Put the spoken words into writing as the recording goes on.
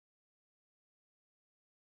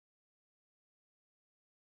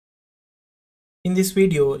In this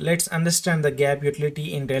video, let's understand the gap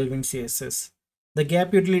utility in Tailwind CSS. The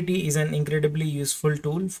gap utility is an incredibly useful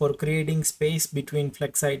tool for creating space between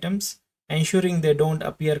flex items, ensuring they don't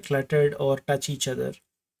appear cluttered or touch each other.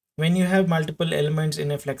 When you have multiple elements in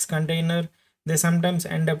a flex container, they sometimes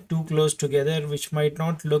end up too close together, which might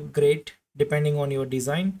not look great depending on your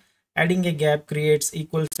design. Adding a gap creates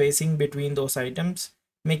equal spacing between those items,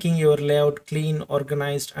 making your layout clean,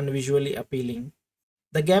 organized, and visually appealing.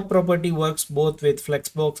 The gap property works both with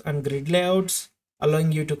flexbox and grid layouts,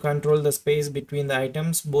 allowing you to control the space between the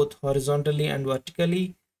items both horizontally and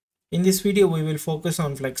vertically. In this video, we will focus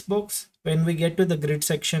on flexbox. When we get to the grid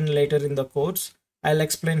section later in the course, I'll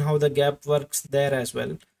explain how the gap works there as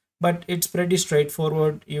well. But it's pretty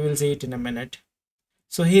straightforward, you will see it in a minute.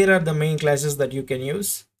 So here are the main classes that you can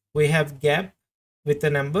use. We have gap with a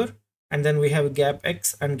number, and then we have gap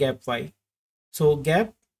x and gap y. So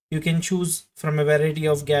gap, you can choose from a variety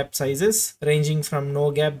of gap sizes ranging from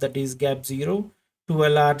no gap, that is gap 0, to a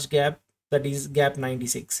large gap, that is gap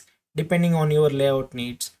 96, depending on your layout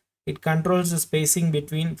needs. It controls the spacing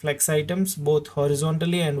between flex items both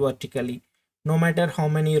horizontally and vertically. No matter how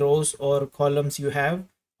many rows or columns you have,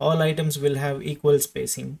 all items will have equal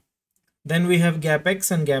spacing. Then we have gap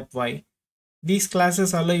x and gap y. These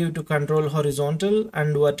classes allow you to control horizontal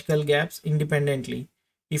and vertical gaps independently.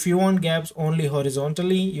 If you want gaps only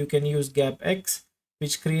horizontally, you can use gap x,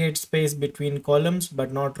 which creates space between columns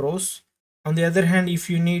but not rows. On the other hand, if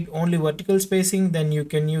you need only vertical spacing, then you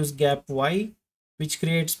can use gap y, which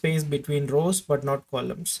creates space between rows but not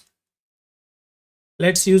columns.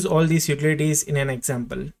 Let's use all these utilities in an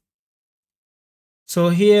example. So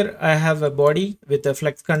here I have a body with a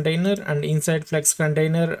flex container, and inside flex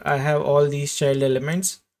container I have all these child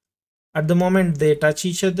elements. At the moment they touch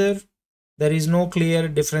each other, there is no clear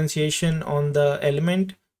differentiation on the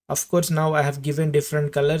element. Of course, now I have given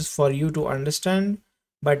different colors for you to understand,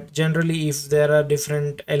 but generally if there are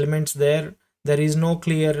different elements there, there is no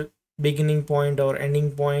clear beginning point or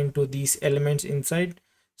ending point to these elements inside.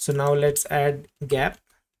 So now let's add gap.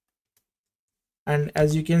 And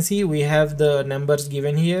as you can see, we have the numbers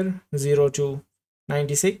given here 0 to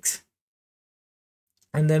 96,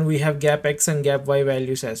 and then we have gap x and gap y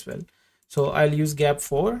values as well. So I'll use gap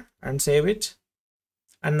 4 and save it.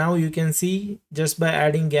 And now you can see, just by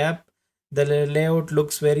adding gap, the layout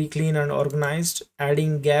looks very clean and organized,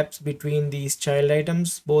 adding gaps between these child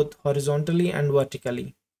items both horizontally and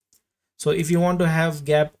vertically. So if you want to have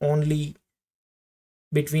gap only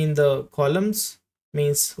between the columns,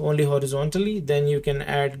 means only horizontally, then you can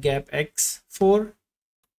add gap x4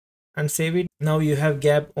 and save it. Now you have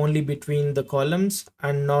gap only between the columns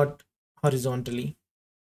and not horizontally.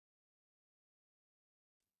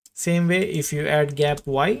 Same way, if you add gap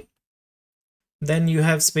y, then you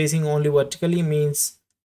have spacing only vertically, means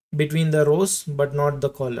between the rows but not the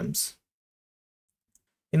columns.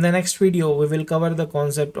 In the next video, we will cover the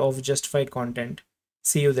concept of justified content.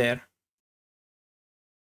 See you there.